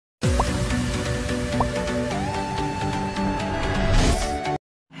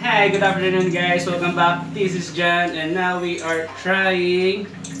Hi, good afternoon guys. Welcome back. This is John and now we are trying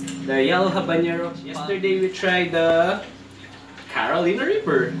the yellow habanero. Yesterday we tried the Carolina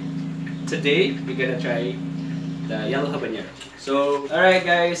Reaper. Today we're gonna try the yellow habanero. So, alright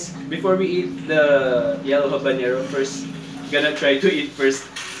guys, before we eat the yellow habanero, first gonna try to eat first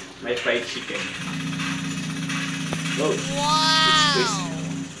my fried chicken. Whoa, it's crisp.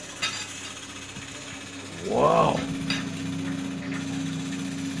 Wow.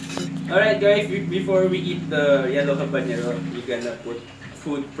 Alright guys, before we eat the yellow habanero, we're gonna put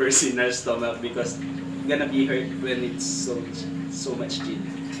food first in our stomach because it's gonna be hurt when it's so much chili.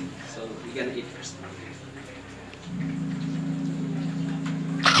 So we're gonna eat first.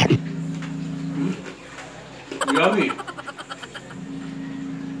 Yummy!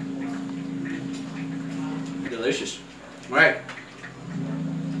 Delicious. Alright.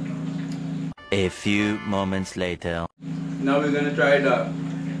 A few moments later. Now we're gonna try the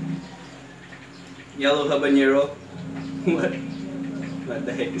yellow habanero. What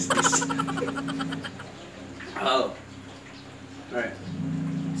the heck is this? Oh. Alright.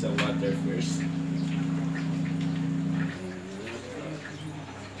 So water first.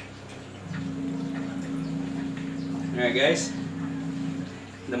 Alright guys.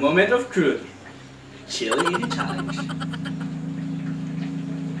 The moment of truth. Chili eating challenge.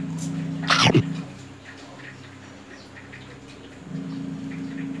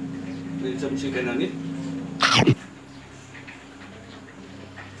 With some chicken on it.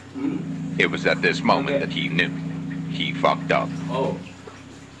 It was at this moment that he knew. He fucked up. Oh.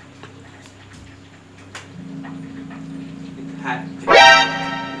 It's hot.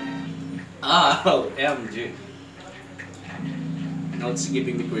 Oh, MG. Now it's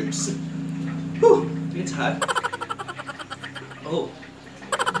giving me grips. Whew, it's hot. Oh.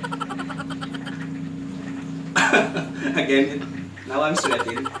 Again, now I'm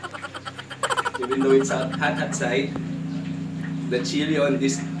sweating. Even though it's hot outside, the chili on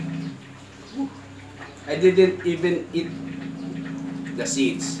this. I didn't even eat the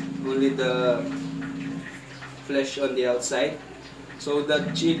seeds, only the flesh on the outside. So the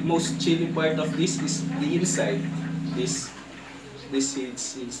most chili part of this is the inside. This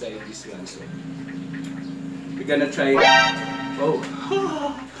seeds inside this one. So we're gonna try. Oh,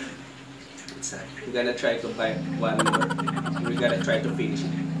 it's hot. We're gonna try to buy one more. And we're gonna try to finish it.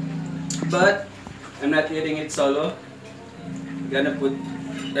 But I'm not eating it solo. We're gonna put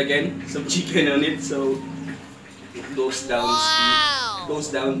again some chicken on it so it goes down. Wow. Goes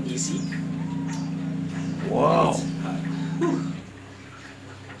down easy. Wow.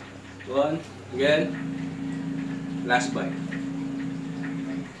 One again. Last bite.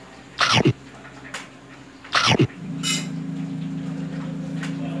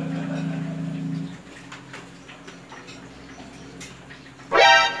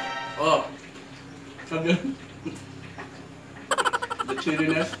 Oh, again. The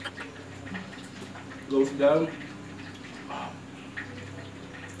chilliness goes down.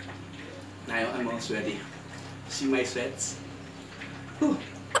 Now I'm all sweaty. See my sweats? Whew,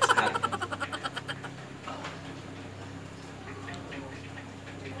 it's hot.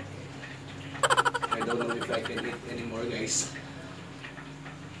 I don't know if I can eat anymore, guys.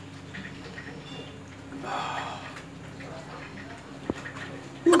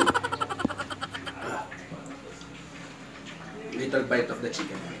 Little bite of the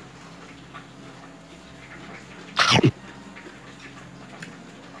chicken.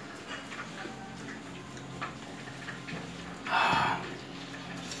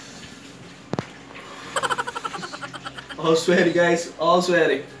 All sweaty guys, all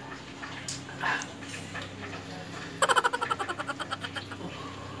sweaty.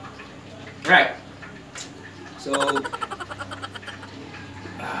 Right. So,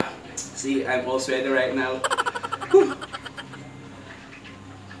 see, I'm all sweaty right now. Whew.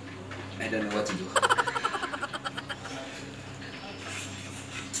 I don't know what to do.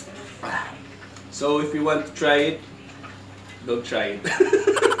 So if you want to try it, don't try it.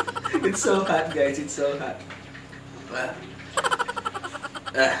 It's so hot guys, it's so hot.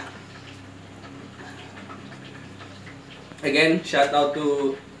 Again, shout out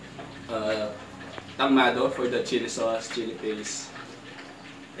to Tamado for the chili sauce, chili paste,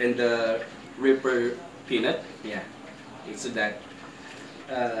 and the Reaper peanut. Yeah, it's that.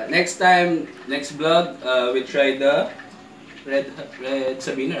 Next time, next vlog, we try the red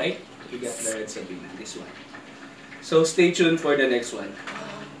Sabina, right? We got the red Sabina, this one. So stay tuned for the next one.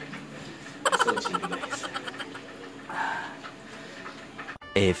 So chilly guys.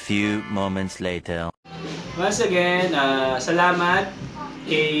 A few moments later. Once again, salamat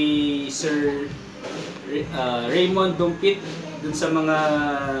kay Sir Raymond Dumpit dun sa mga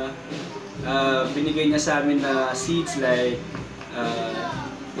binigay niya sa amin na seeds like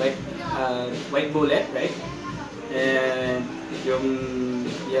white bullet, right? And yung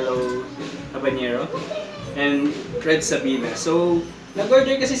yellow habanero and red sabina. So,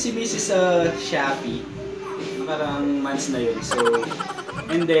 nag-order kasi si Mrs. sa Shopee. Nakarang months na yun. So,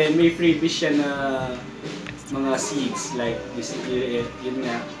 and then may freebies siya na mga seeds like this, yun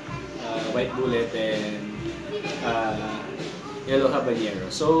nga, white bullet and yellow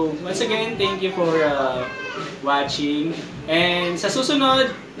habanero. So, once again, thank you for watching. And sa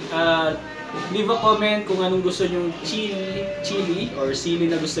susunod, leave a comment kung anong gusto nyong chili or sili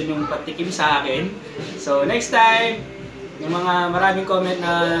na gusto nyong patikim sa akin. So, next time, yung mga maraming comment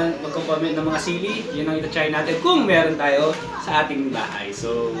na magko-comment ng mga sili, yun ang ita-try natin kung meron tayo sa ating bahay.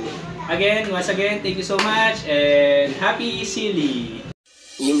 So, once again, thank you so much and happy sili!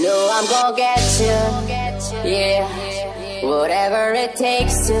 You know I'm gonna get you, yeah, whatever it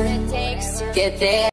takes to get there.